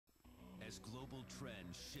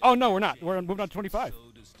Oh, no, we're not. We're moving on to 25.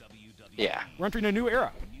 Yeah. We're entering a new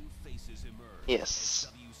era. Yes.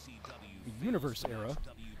 The universe era.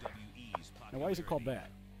 Now, why is it called that?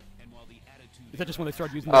 Is that just when they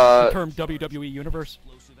started using the term WWE Universe?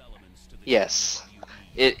 Yes.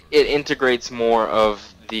 It integrates more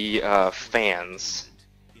of the fans.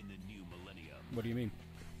 What do you mean?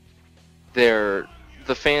 The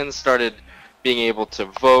fans started being able to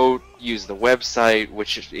vote, use the website,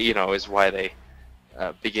 which, you know, is why they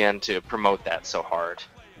began to promote that so hard.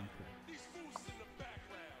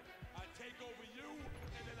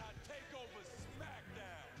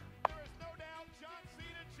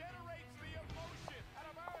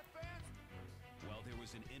 While there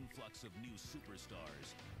was an influx of new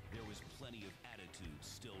superstars, there was plenty of attitude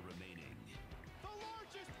still remaining. The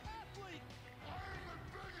largest athlete! I am the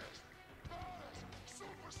biggest, baddest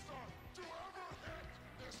superstar to ever hit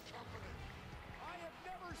this company. I have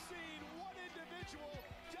never seen one individual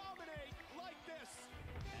dominate like this.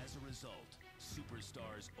 As a result,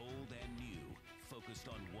 superstars old and new focused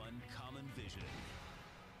on one common vision: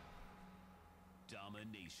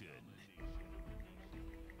 domination.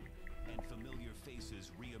 And familiar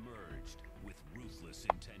faces re-emerged with ruthless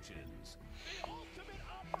intentions. The ultimate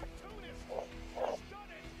opportunist has done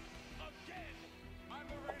it again. I'm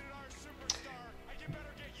the rated R superstar, and you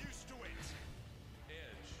better get used to it.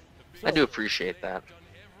 Edge. I do appreciate that.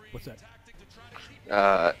 What's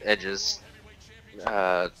that? Edge's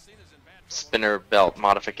spinner belt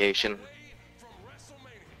modification.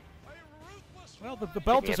 Well, the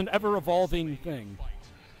belt is an ever-evolving thing.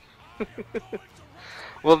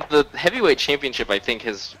 Well, the heavyweight championship, I think,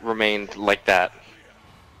 has remained like that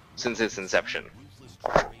since its inception.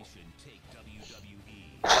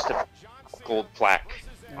 Just a gold plaque.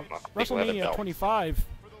 On the big leather WrestleMania belt. 25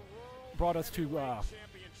 brought us to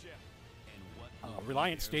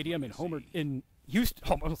Reliance Stadium in Houston.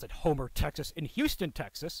 I almost said Homer, Texas. In Houston,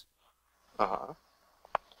 Texas. Uh-huh.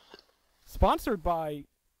 Sponsored by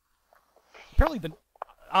apparently the.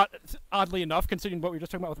 Oddly enough, considering what we were just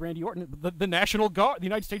talking about with Randy Orton, the National Guard, the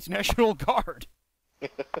United States National Guard.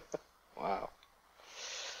 Wow.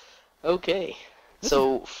 Okay. This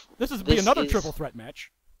is this another is- triple threat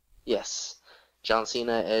match. Yes. John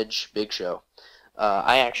Cena, Edge, Big Show.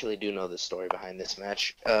 I actually do know the story behind this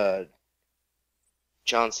match.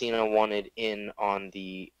 John Cena wanted in on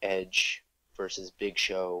the Edge versus Big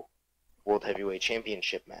Show World Heavyweight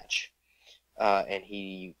Championship match. And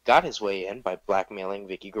he got his way in by blackmailing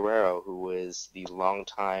Vicky Guerrero, who was the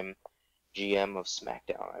longtime GM of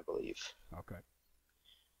SmackDown, I believe. Okay.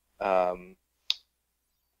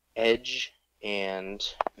 Edge and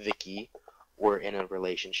Vicky were in a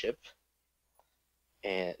relationship,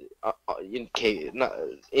 and in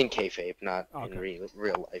kayfabe, not in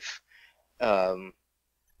real life.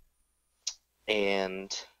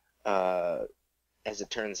 As it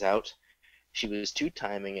turns out, she was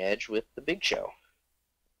two-timing Edge with the Big Show.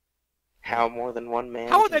 How more than one man?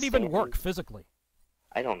 How would can that even stand? work physically?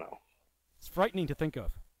 I don't know. It's frightening to think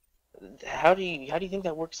of. How do you think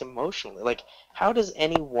that works emotionally? Like, how does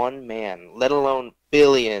any one man, let alone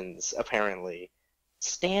billions apparently,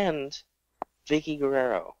 stand Vicky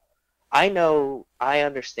Guerrero? I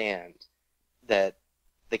understand that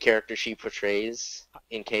the character she portrays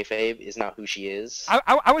in kayfabe is not who she is.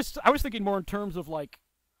 I was thinking more in terms of like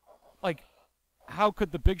how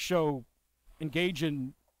could the Big Show engage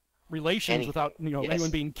in relations without anyone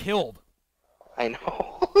being killed? I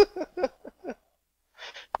know.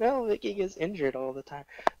 No, Vicky gets injured all the time.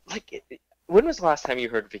 Like, when was the last time you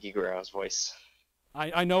heard Vicky Guerrero's voice?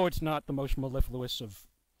 I know it's not the most mellifluous of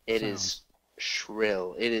It sounds. is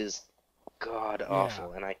shrill. It is god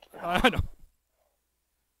awful, and I know.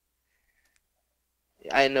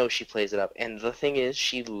 I know she plays it up, and the thing is,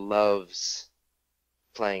 she loves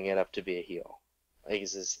playing it up to be a heel. Like,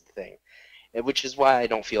 this is the thing. Which is why I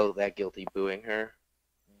don't feel that guilty booing her,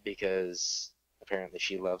 because apparently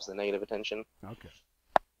she loves the negative attention. Okay.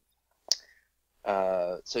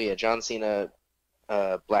 So yeah, John Cena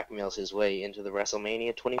blackmails his way into the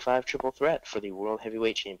WrestleMania 25 triple threat for the World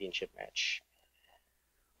Heavyweight Championship match.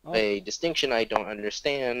 Oh. A distinction I don't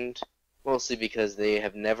understand, mostly because they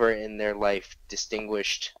have never in their life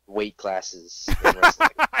distinguished weight classes in wrestling.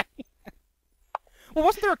 Well,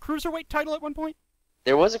 wasn't there a cruiserweight title at one point?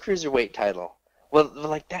 There was a cruiserweight title. Well,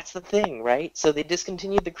 like, that's the thing, right? So they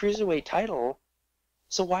discontinued the cruiserweight title,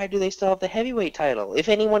 so why do they still have the heavyweight title, if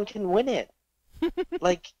anyone can win it?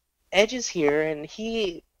 Like, Edge is here, and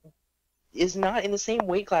he is not in the same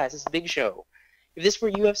weight class as Big Show. If this were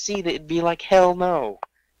UFC, it'd be like, hell no.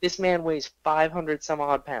 This man weighs 500 some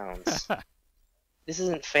odd pounds. This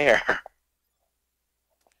isn't fair.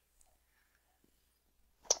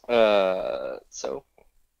 So,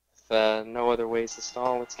 if no other ways to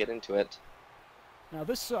stall, let's get into it. Now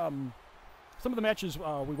this, some of the matches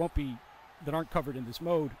we won't be, that aren't covered in this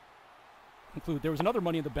mode, include, there was another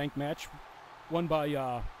Money in the Bank match, won by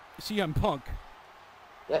CM Punk.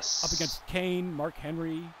 Yes. Up against Kane, Mark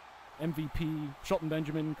Henry, MVP, Shelton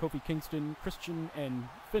Benjamin, Kofi Kingston, Christian, and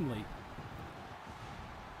Finlay.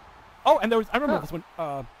 Oh, and there was, I remember this one,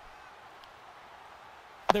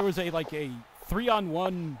 there was a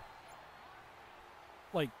 3-on-1,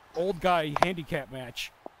 old guy handicap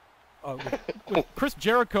match with Chris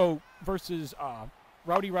Jericho versus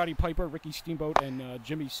Roddy Piper, Ricky Steamboat, and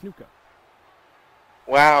Jimmy Snuka.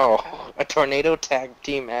 Wow, a tornado tag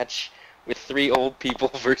team match with 3 old people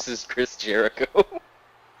versus Chris Jericho.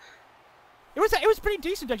 It was pretty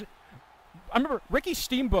decent, actually. I remember Ricky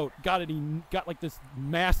Steamboat got this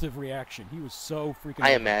massive reaction. He was so freaking.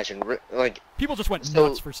 I imagine, people just went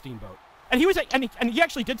nuts for Steamboat, and he was he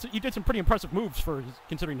actually did some pretty impressive moves for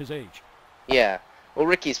considering his age. Yeah, well,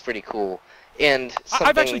 Ricky's pretty cool, and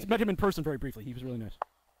I've actually met him in person very briefly. He was really nice.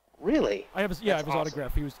 Really? I have his awesome.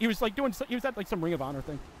 autograph. He was at some Ring of Honor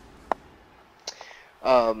thing.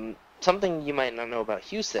 Something you might not know about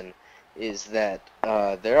Houston is that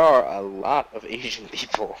there are a lot of Asian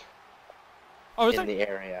people in the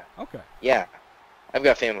area. Okay. Yeah, I've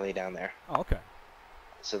got family down there. Oh, okay.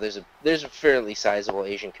 So there's a fairly sizable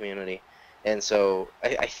Asian community, and so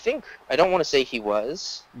I think, I don't want to say he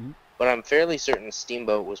was, but I'm fairly certain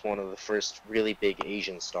Steamboat was one of the first really big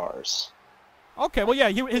Asian stars. Okay, well, yeah,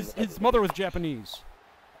 his mother was Japanese.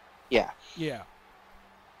 Yeah. Yeah.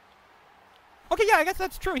 Okay, yeah, I guess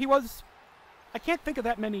that's true. He was. I can't think of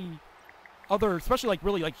that many other, especially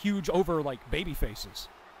really huge over baby faces.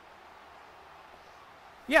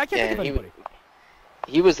 Yeah, I can't think of anybody.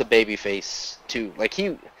 He was the baby face too.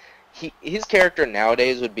 His character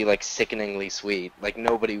nowadays would be sickeningly sweet.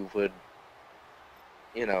 Nobody would,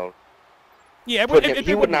 Yeah,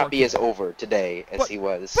 he would not be as over today as he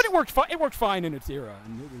was. But it worked. It worked fine in its era,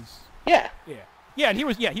 and it was. Yeah. Yeah. Yeah, and he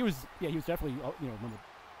was definitely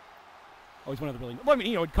always one of the really. Well, I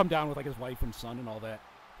mean, he'd come down with his wife and son and all that.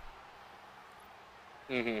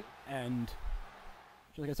 Mhm. And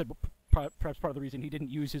like I said, perhaps part of the reason he didn't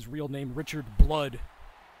use his real name, Richard Blood.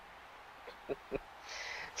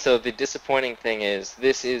 So the disappointing thing is,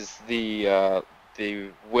 this is the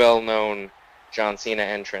well-known John Cena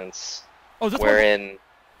entrance. Oh, is this wherein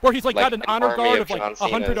where he's got an honor guard of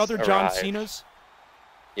 100 other John arrive. Cenas?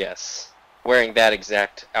 Yes, wearing that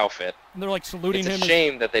exact outfit. And they're saluting him. It's a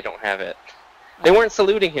shame that they don't have it. They weren't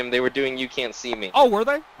saluting him, they were doing "You Can't See Me." Oh, were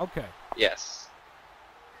they? Okay. Yes.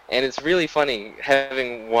 And it's really funny,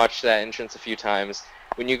 having watched that entrance a few times,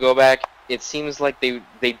 when you go back, it seems like they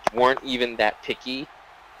weren't even that picky.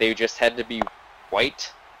 They just had to be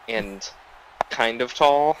white and kind of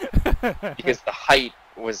tall, because the height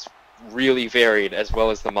was really varied, as well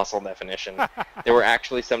as the muscle definition. There were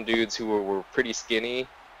actually some dudes who were pretty skinny,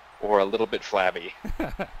 or a little bit flabby.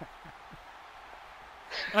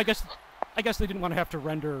 I guess they didn't want to have to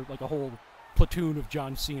render a whole platoon of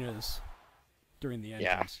John Cenas during the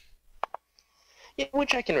entrance. Yeah,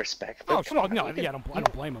 which I can respect. Oh, no, I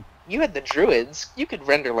don't blame him. You had the Druids. You could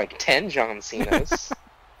render 10 John Cenas.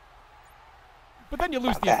 But then you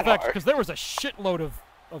lose the effect, because there was a shitload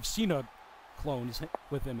of Cena clones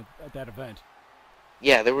with him at that event.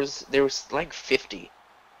 Yeah, there was 50.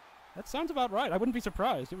 That sounds about right. I wouldn't be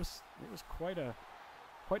surprised. It was quite an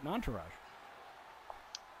entourage.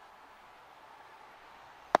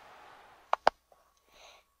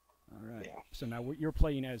 All right. Yeah. So now you're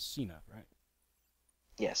playing as Cena, right?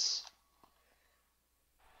 Yes.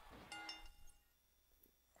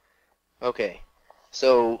 Okay.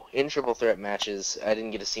 So in triple threat matches, I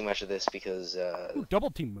didn't get to see much of this because Ooh, double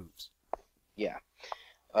team moves. Yeah.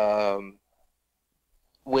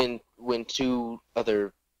 When 2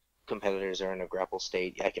 other competitors are in a grapple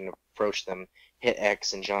state, I can approach them, hit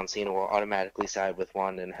X, and John Cena will automatically side with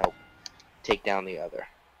one and help take down the other.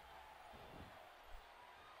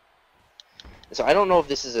 So I don't know if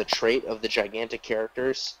this is a trait of the gigantic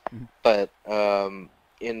characters, but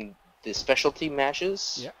in the specialty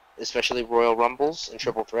matches, especially Royal Rumbles and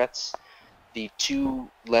Triple Threats, the 2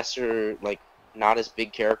 lesser, not as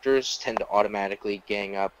big characters tend to automatically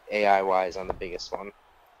gang up AI-wise on the biggest one.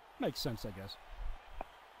 Makes sense, I guess.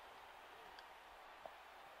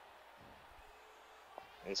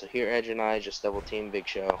 And so here, Edge and I just double team Big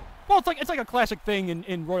Show. Well, it's like a classic thing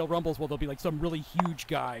in Royal Rumbles where there'll be some really huge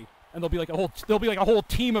guy, and there'll be a whole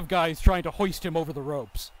team of guys trying to hoist him over the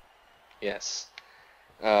ropes. Yes.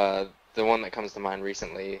 The one that comes to mind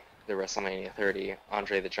recently, the WrestleMania 30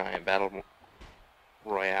 Andre the Giant Battle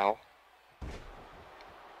Royale.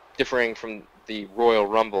 differing from the Royal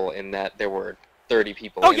Rumble in that there were 30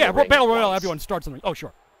 people. Oh in yeah, the ring Battle at Royale. once. Everyone starts something. Oh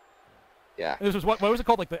sure. Yeah. This was what was it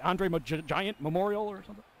called? Like the Giant Memorial or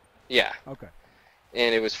something? Yeah. Okay.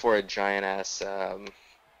 And it was for a giant ass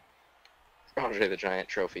Andre the Giant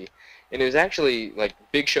trophy, and it was actually like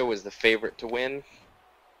Big Show was the favorite to win.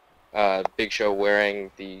 Big Show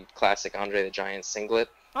wearing the classic Andre the Giant singlet.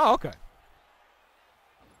 Oh okay.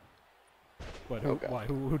 But who? Okay. Why?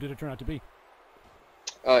 Who did it turn out to be?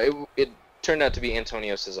 It turned out to be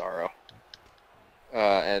Antonio Cesaro,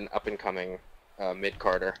 an up-and-coming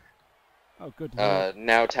mid-carder, Oh good. Lord.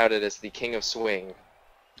 now touted as the King of Swing.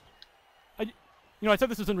 I said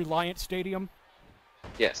this is in Reliant Stadium.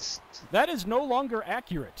 Yes. That is no longer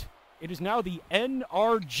accurate. It is now the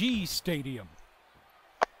NRG Stadium.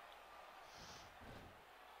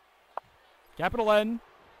 Capital N,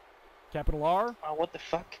 capital R, Oh, what the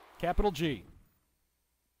fuck? capital G.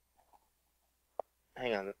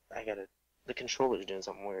 Hang on, the controller's doing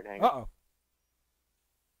something weird. Hang on. Uh-oh.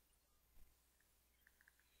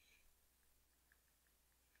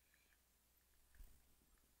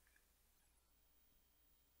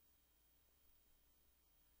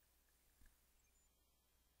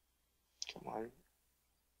 Come on.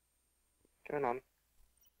 Turn on.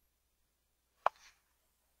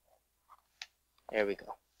 There we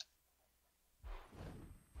go.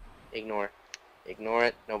 Ignore it. Ignore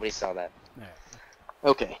it. Nobody saw that. Yeah.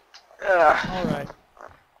 Okay. All right.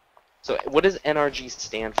 So, what does NRG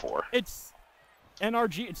stand for? It's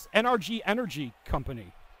NRG. It's NRG Energy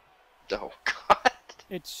Company. Oh, God.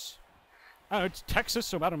 It's, I don't know, it's Texas,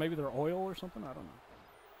 so I don't know, maybe they're oil or something. I don't know.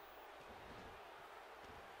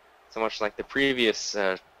 So much like the previous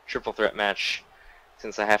triple threat match,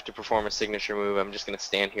 since I have to perform a signature move, I'm just going to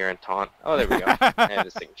stand here and taunt. Oh, there we go. I have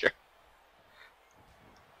a signature.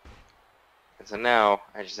 And so now,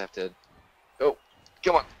 I just have to... Oh,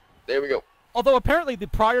 come on. There we go. Although apparently the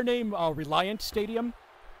prior name, Reliant Stadium,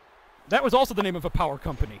 that was also the name of a power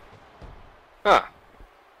company. Huh.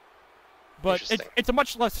 But Interesting. it's a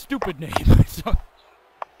much less stupid name. So,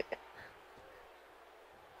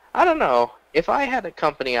 I don't know. If I had a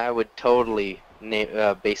company, I would totally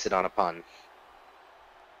base it on a pun.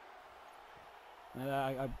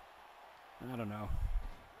 I don't know.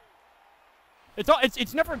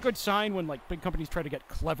 It's never a good sign when like big companies try to get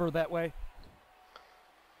clever that way.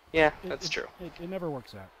 Yeah, that's true. It never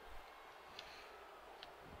works out.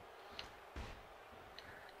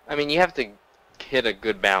 I mean, you have to hit a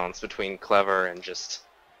good balance between clever and just,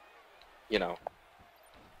 you know,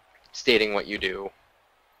 stating what you do.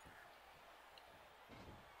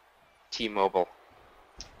 T-Mobile.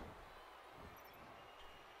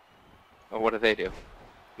 Oh, what do they do?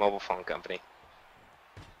 Mobile phone company.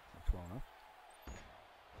 That's well enough.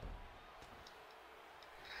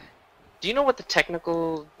 Do you know what the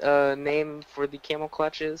technical name for the camel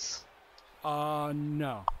clutch is?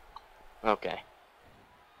 No. Okay.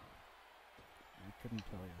 I couldn't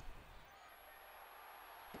tell you.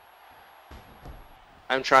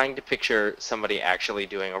 I'm trying to picture somebody actually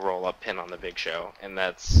doing a roll-up pin on the Big Show, and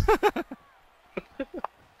that's...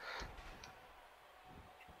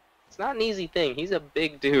 It's not an easy thing. He's a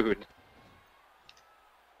big dude.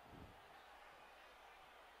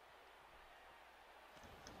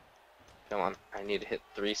 Come on, I need to hit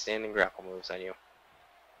 3 standing grapple moves on you.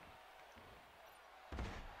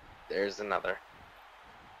 There's another.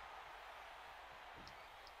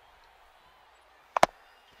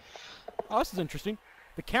 Oh, this is interesting.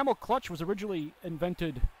 The camel clutch was originally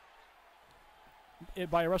invented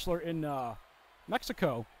by a wrestler in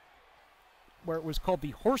Mexico, where it was called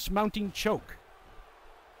the horse mounting choke.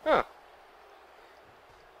 Huh.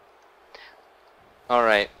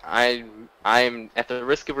 Alright, I'm at the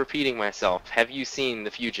risk of repeating myself. Have you seen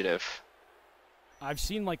The Fugitive? I've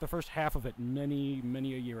seen like the first half of it many,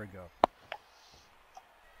 many a year ago.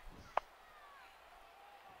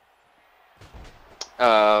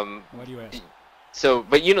 Why do you ask? So,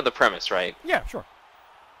 but you know the premise, right? Yeah, sure.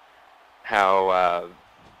 How,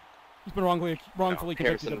 He's been wrongfully convicted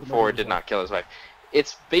Harrison of the murder Ford of his did wife. not kill his wife.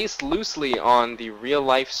 It's based loosely on the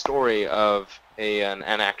real-life story of an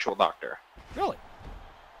actual doctor. Really? I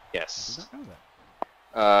Yes. did not know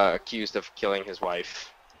that. Accused of killing his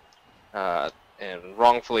wife. And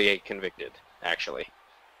wrongfully convicted, actually.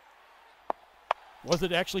 Was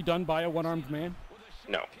it actually done by a one-armed man?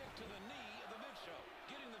 No.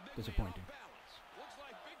 Disappointing.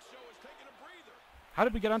 How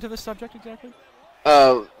did we get onto this subject exactly?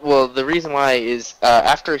 Well, the reason why is,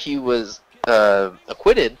 after he was,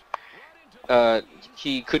 acquitted,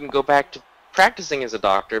 he couldn't go back to practicing as a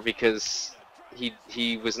doctor because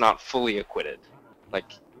he was not fully acquitted. Like,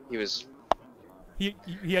 he was He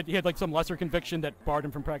had like some lesser conviction that barred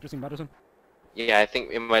him from practicing medicine. Yeah, I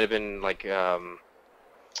think it might have been like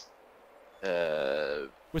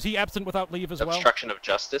Was he absent without leave as well? obstruction of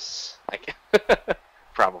justice.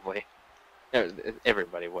 Probably.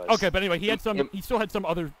 Everybody was. Okay, but anyway, he had some. He still had some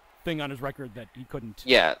other thing on his record that he couldn't.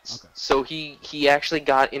 Yeah. Okay. So he actually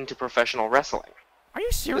got into professional wrestling. Are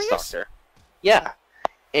you serious? This doctor. Yeah,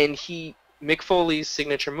 and Mick Foley's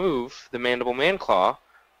signature move, the Mandible Man Claw,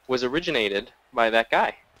 was originated by that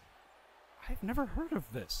guy. I've never heard of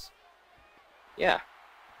this. Yeah.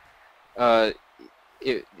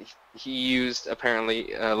 He used,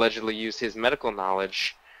 allegedly used his medical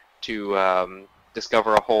knowledge to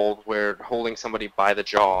discover a hold where holding somebody by the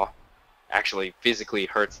jaw actually physically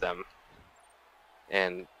hurts them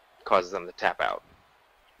and causes them to tap out.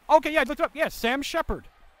 Okay, yeah, I looked it up. Yeah, Sam Shepard.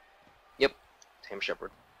 Yep, Sam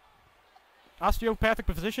Shepard. Osteopathic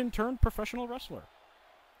physician turned professional wrestler.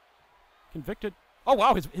 Convicted. Oh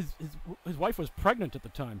wow, his wife was pregnant at the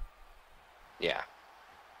time. Yeah.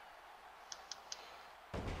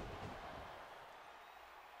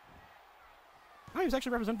 Oh, he was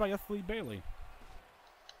actually represented by Lee Bailey.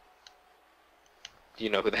 Do you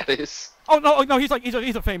know who that is? Oh no, he's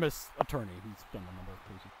a famous attorney. He's done a number of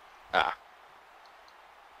cases. Ah.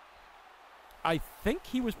 I think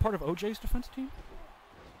he was part of OJ's defense team.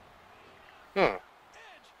 Hmm.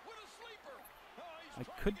 I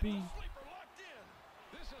could be.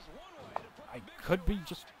 I could be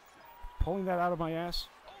just pulling that out of my ass.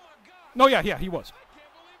 No, yeah, he was.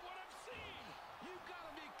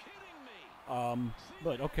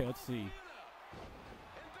 But okay, let's see.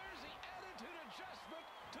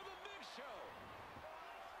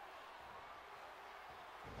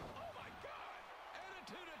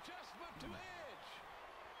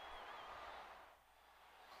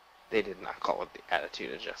 They did not call it the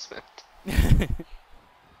attitude adjustment.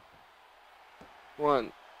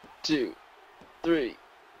 1, 2, 3.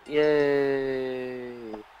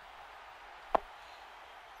 Yay!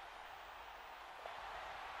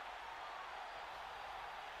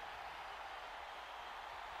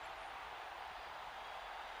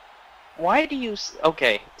 Why do you...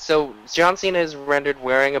 Okay, so John Cena is rendered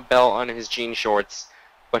wearing a belt on his jean shorts,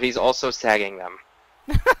 but he's also sagging them.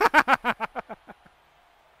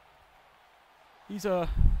 He's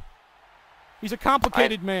a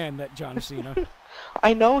complicated man, that John Cena.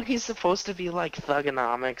 I know he's supposed to be like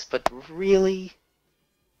thugonomics, but really?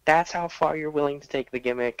 That's how far you're willing to take the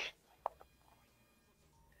gimmick?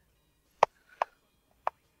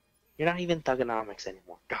 You're not even thugonomics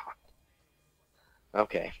anymore. God.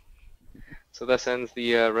 Okay. So this ends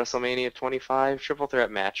the WrestleMania 25 Triple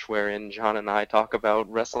Threat match, wherein John and I talk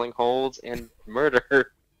about wrestling holds and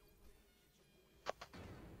murder.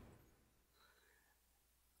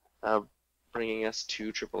 Bringing us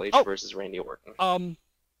to Triple H versus Randy Orton.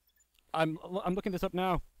 I'm looking this up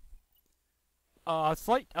now.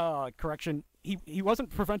 Slight correction. He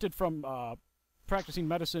wasn't prevented from practicing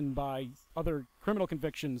medicine by other criminal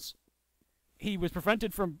convictions. He was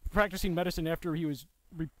prevented from practicing medicine after he was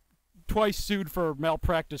twice sued for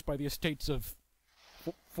malpractice by the estates of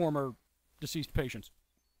former deceased patients.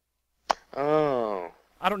 Oh.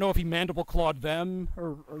 I don't know if he mandible clawed them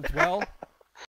or as well.